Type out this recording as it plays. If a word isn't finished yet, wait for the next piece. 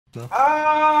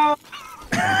Ah!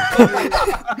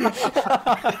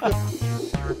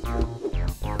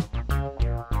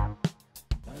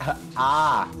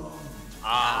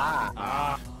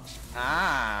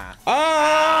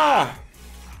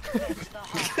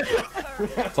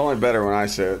 It's only better when I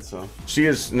say it, so. She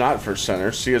is not for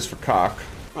center, she is for cock.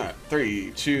 Alright,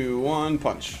 3, 2, 1,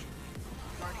 punch.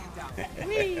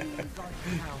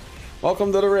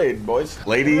 Welcome to the raid, boys.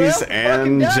 Ladies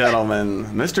and gentlemen,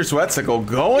 Mr. Sweatsicle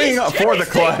going for the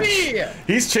clutch.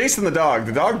 He's chasing the dog.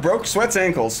 The dog broke Sweat's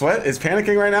ankle. Sweat is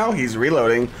panicking right now. He's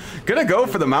reloading. Gonna go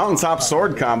for the mountaintop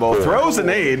sword combo. Throws a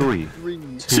nade. 3,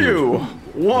 2,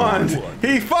 1.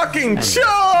 He fucking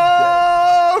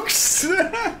chokes!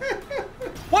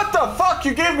 What the fuck?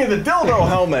 You gave me the dildo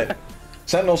helmet.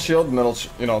 Sentinel shield, middle,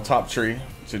 top tree.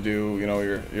 To do,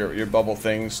 your bubble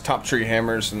things, top tree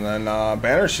hammers, and then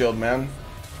banner shield, man.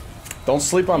 Don't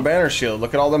sleep on banner shield.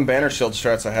 Look at all them banner shield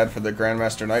strats I had for the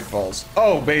Grandmaster Nightfalls.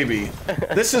 Oh baby,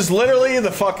 this is literally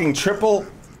the fucking triple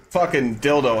fucking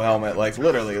dildo helmet. Like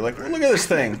literally, like look at this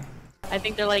thing. I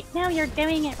think they're like, no, you're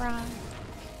doing it wrong.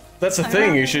 That's the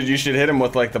thing. You should hit him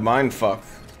with like the mind fuck.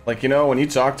 Like, when you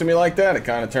talk to me like that, it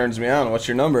kind of turns me on. What's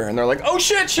your number? And they're like, oh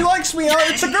shit, she likes me. Oh,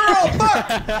 it's a girl.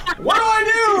 Fuck. What do I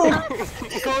do?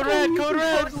 Code red, code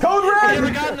red. Code red. I never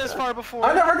gotten this far before.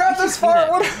 I never got this far.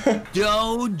 What?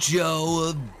 Dojo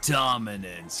of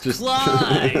Dominance.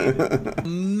 Clyde.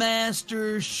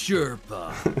 Master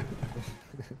Sherpa.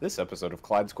 This episode of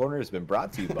Clyde's Corner has been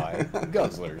brought to you by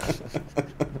Guzzlers.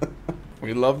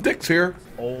 We love dicks here.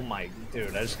 Oh my,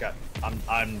 dude, I just got,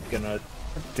 I'm gonna.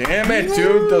 Damn it,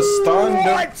 dude, the stun.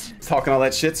 What? Talking all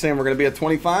that shit, saying we're gonna be at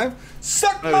 25.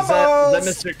 Suck my balls.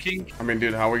 Is that Mr. King? I mean,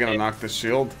 dude, how are we gonna knock this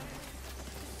shield?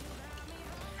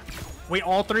 We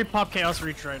all three pop Chaos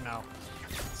Reach right now.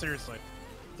 Seriously.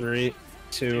 3,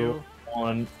 2,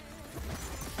 1.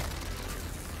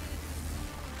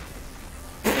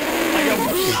 I got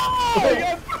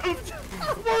moved.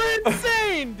 We're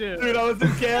insane, dude. Dude, I was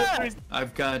in chaos.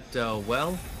 I've got,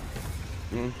 well.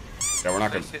 Yeah, we're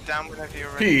not gonna. Sit down whenever you're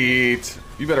ready. Pete,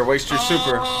 you better waste your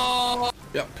super.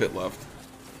 Yep, pit left.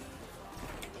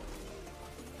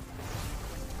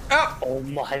 Oh! Oh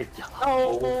my god.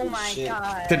 Oh my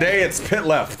god. Today it's pit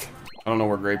left. I don't know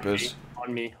where grape is.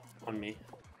 On me.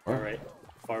 Far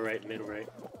right, middle right.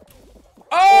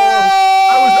 Oh!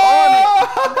 I was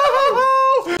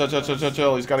on it!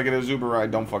 Chill. He's gotta get his Uber ride.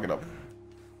 Don't fuck it up.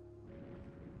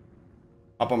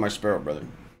 Up on my Sparrow, brother.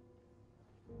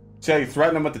 See how you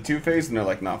threaten them with the two-phase and they're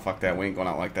like, nah, fuck that, we ain't going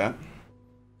out like that.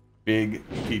 Big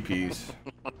PPs.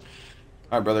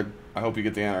 Alright, brother, I hope you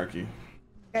get the anarchy.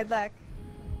 Good luck.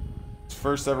 It's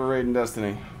first ever raid in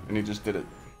Destiny, and he just did it.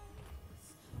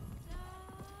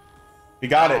 He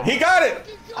got it! He got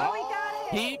it! Oh,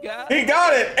 He got He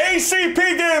got it! ACP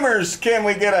gamers! Can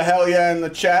we get a hell yeah in the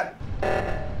chat?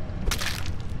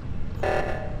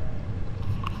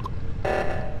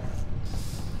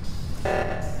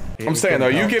 I'm saying though,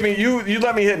 you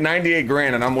let me hit 98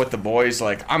 grand and I'm with the boys,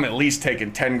 like I'm at least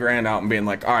taking 10 grand out and being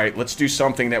like, all right, let's do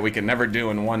something that we can never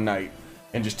do in one night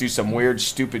and just do some weird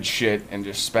stupid shit and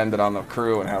just spend it on the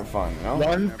crew and have fun, you know?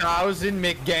 1,000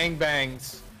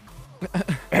 McGangbangs. You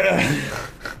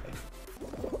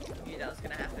know it's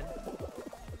gonna happen.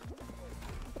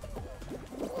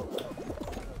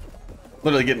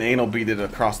 Literally getting anal beated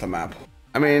across the map.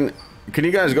 I mean, can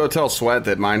you guys go tell Sweat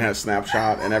that mine has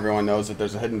snapshot and everyone knows that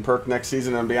there's a hidden perk next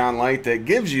season and Beyond Light that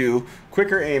gives you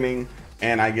quicker aiming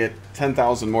and I get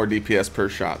 10,000 more DPS per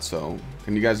shot. So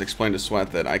can you guys explain to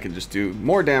Sweat that I can just do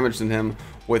more damage than him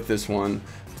with this one?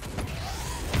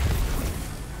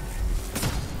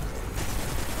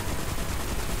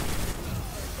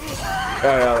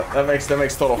 Yeah, that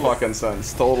makes total fucking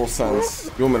sense. Total sense.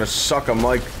 You want me to suck a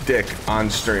mic dick on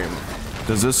stream?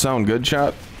 Does this sound good,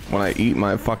 chat? When I eat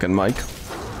my fucking mic?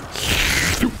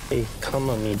 Hey, come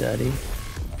on me, daddy.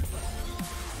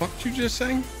 What you just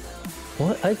saying?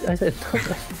 What? I said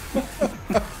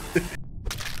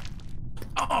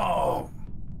Oh!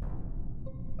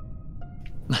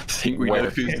 I think we know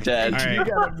who's dead. Alright,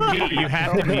 you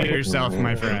have to mute yourself,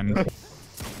 my friend.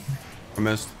 I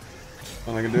missed.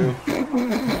 What I can do?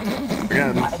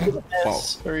 Again. Oh.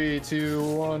 3,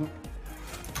 2, 1.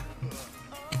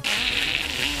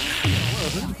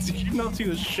 Did you not see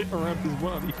the shit around his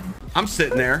body? I'm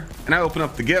sitting there and I open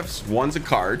up the gifts. One's a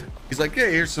card. He's like,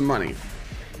 hey, here's some money.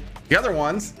 The other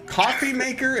one's coffee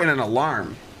maker and an alarm.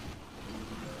 And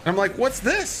I'm like, what's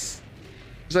this?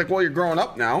 He's like, well, you're growing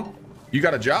up now. You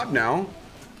got a job now.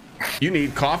 You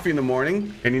need coffee in the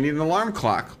morning and you need an alarm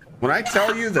clock. When I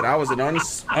tell you that I was an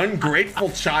ungrateful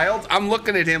child, I'm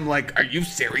looking at him like, are you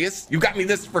serious? You got me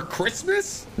this for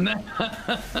Christmas?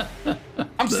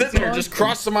 I'm sitting there just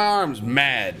crossing my arms,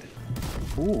 mad.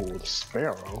 Ooh,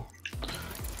 sparrow.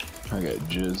 I got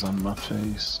jizz on my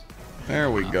face. There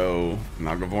we go.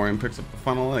 Now Gavorian picks up the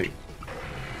funnel 8.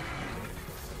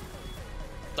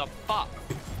 The fuck?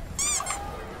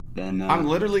 Then, I'm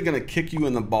literally gonna kick you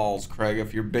in the balls, Craig,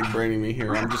 if you're big braining me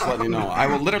here. I'm just letting you know. I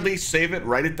will literally save it,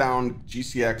 write it down,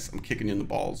 GCX, I'm kicking you in the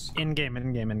balls. In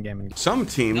game. Some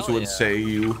teams would say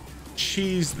you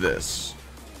cheese this.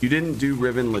 You didn't do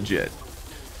Riven legit.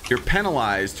 You're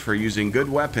penalized for using good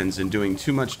weapons and doing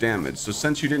too much damage. So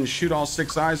since you didn't shoot all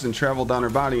 6 eyes and travel down her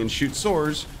body and shoot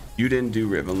swords, you didn't do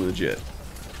Riven legit.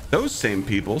 Those same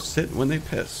people sit when they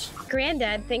piss.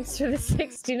 Granddad, thanks for the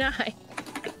 69.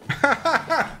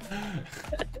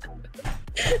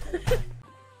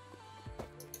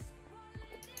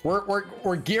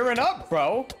 We're gearing up,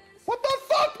 bro. What the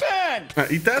fuck, man?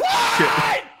 Eat that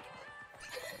shit.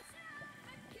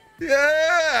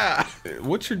 Yeah.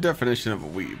 What's your definition of a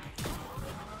weeb?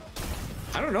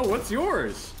 I don't know. What's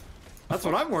yours? That's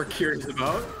what I'm more curious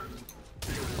about.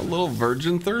 A little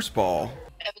virgin thirst ball.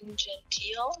 Evan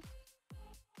Gentile.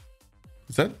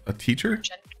 Is that a teacher?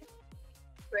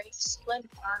 Grace Lynn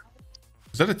Arnold.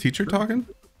 Is that a teacher talking?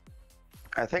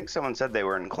 I think someone said they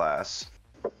were in class.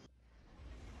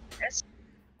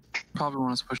 Probably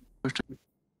want to push it.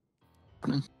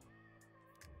 Is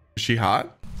she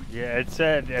hot? Yeah, it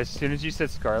said, as soon as you said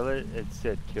Scarlet, it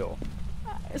said kill.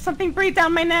 Something breathed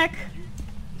down my neck.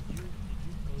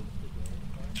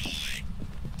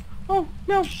 Oh,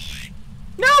 no.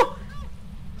 No!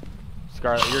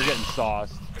 Scarlet, you're getting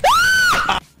sauced.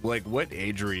 Like, what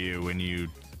age were you when you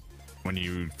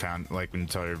found, like, when you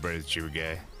told everybody that you were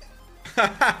gay?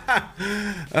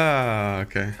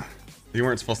 Okay. You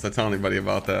weren't supposed to tell anybody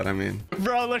about that. I mean,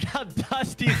 Bro, look how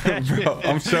dusty that shit bro,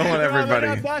 I'm showing everybody.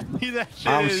 Look how dusty that shit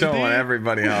I'm is, showing dude.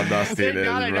 everybody how dusty it is,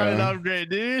 God, I got an bro. upgrade,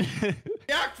 dude.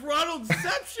 React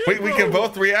Ronaldception. We can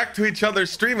both react to each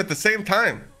other's stream at the same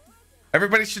time.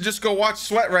 Everybody should just go watch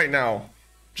Sweat right now.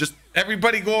 Just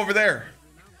everybody go over there.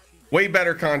 Way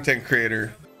better content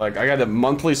creator. Like, I got a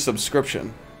monthly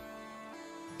subscription.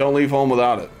 Don't leave home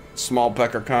without it. Small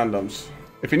Pecker condoms.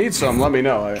 If you need some, let me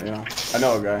know. I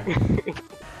know a guy.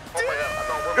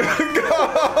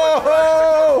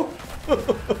 Go!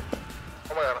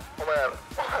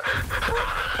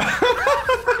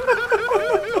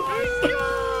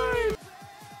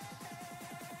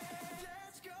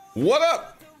 What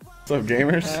up? What's up,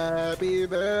 gamers? Happy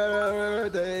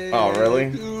birthday. Oh, really?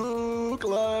 To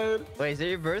Clyde. Wait, is it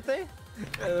your birthday?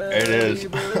 It is.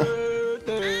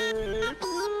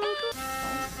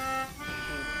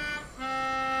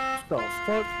 The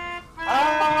fuck?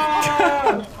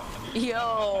 Ah!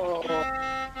 Yo!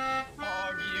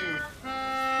 Oh, you.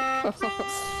 Give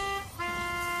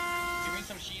me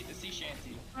some shit at the sea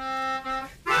shanty.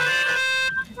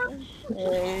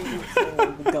 Hey,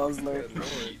 guzzler.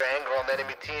 Angle on the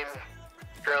enemy team.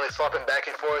 Currently swapping back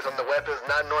and forth on the weapons,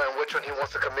 not knowing which one he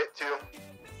wants to commit to.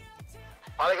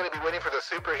 Probably going to be waiting for the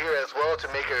super here as well to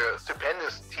make a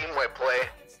stupendous team-wide play.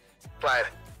 Clyde,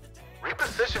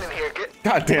 reposition in here. Get.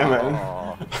 God damn it.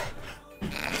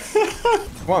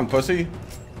 Come on, pussy.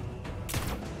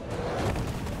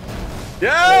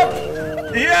 Yep!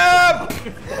 Yep!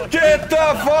 Get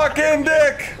the fucking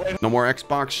dick! No more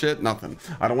Xbox shit, nothing.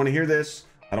 I don't want to hear this.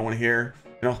 I don't want to hear,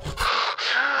 you know.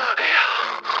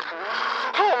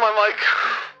 Oh, my mic.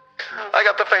 I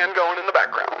got the fan going in the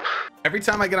background. Every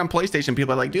time I get on PlayStation,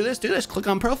 people are like, do this, click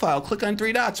on profile, click on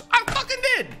 3 dots. I fucking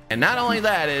did! And not only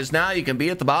that is now you can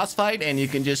be at the boss fight and you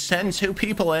can just send 2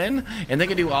 people in and they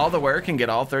can do all the work and get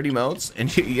all 30 motes,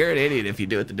 and you're an idiot if you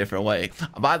do it the different way.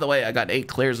 By the way, I got 8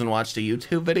 clears and watched a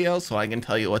YouTube video, so I can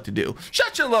tell you what to do.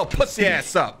 Shut your little pussy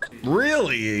ass up!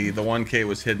 Really? The 1K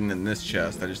was hidden in this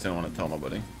chest. I just didn't want to tell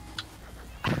nobody.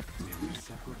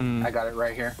 I got it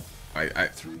right here.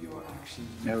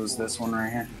 It was this one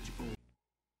right here.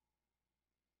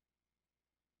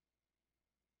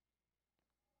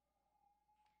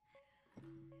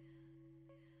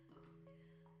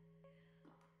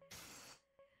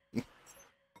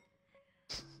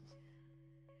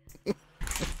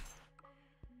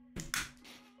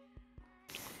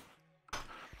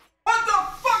 What the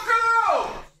fuck are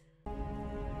those?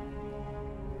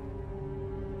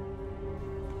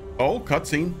 Oh,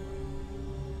 cutscene.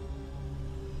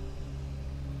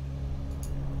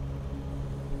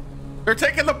 They're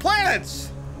taking the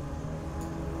planets!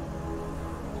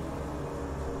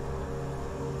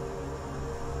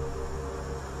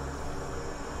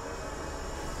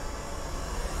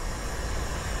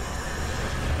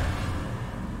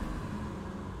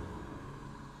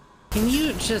 Can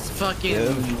you just fucking...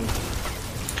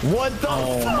 What the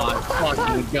Oh my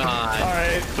fucking god.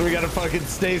 Alright, so we got a fucking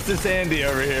stasis Andy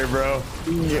over here, bro.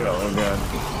 Oh god.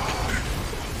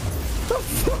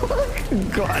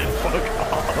 God, fuck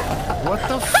off. What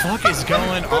the fuck is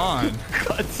going on?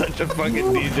 God's such a fucking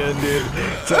DJ, dude.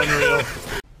 It's unreal.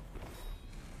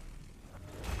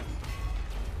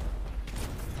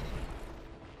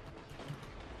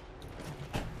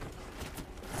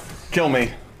 Kill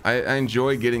me. I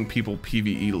enjoy getting people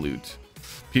PvE loot.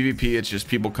 PvP, it's just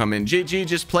people come in. GG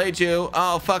just played you.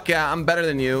 Oh, fuck yeah, I'm better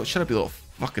than you. Shut up, you little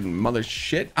fucking mother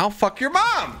shit. I'll fuck your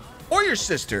mom or your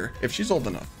sister if she's old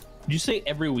enough. Did you say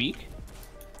every week?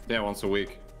 Yeah, once a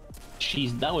week.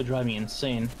 Jeez, that would drive me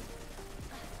insane.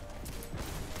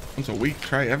 Once a week,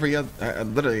 try every other.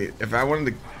 Literally, if I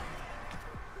wanted to.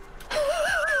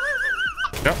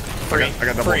 Yep, I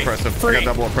got double oppressive. I got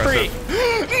double oppressive.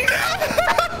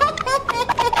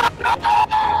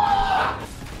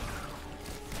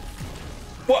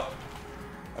 What?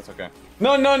 That's okay.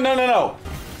 No.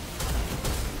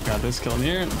 Got this kill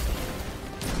near.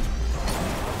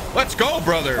 Let's go,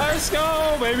 brother. Let's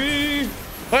go, baby.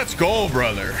 Let's go,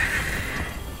 brother.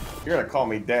 You're gonna call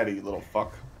me daddy, you little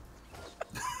fuck.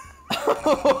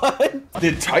 What?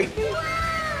 Did Titan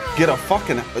get a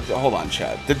fucking... Hold on,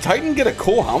 Chad. Did Titan get a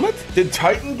cool helmet? Did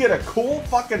Titan get a cool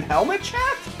fucking helmet,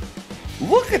 Chad?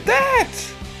 Look at that!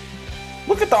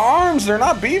 Look at the arms, they're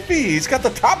not beefy. He's got the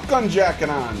Top Gun jacket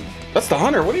on. That's the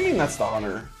Hunter. What do you mean that's the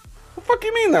Hunter? What the fuck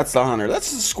you mean that's the Hunter?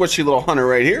 That's the squishy little Hunter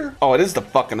right here. Oh, it is the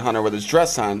fucking Hunter with his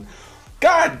dress on.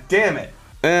 God damn it.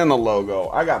 And the logo.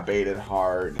 I got baited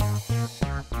hard.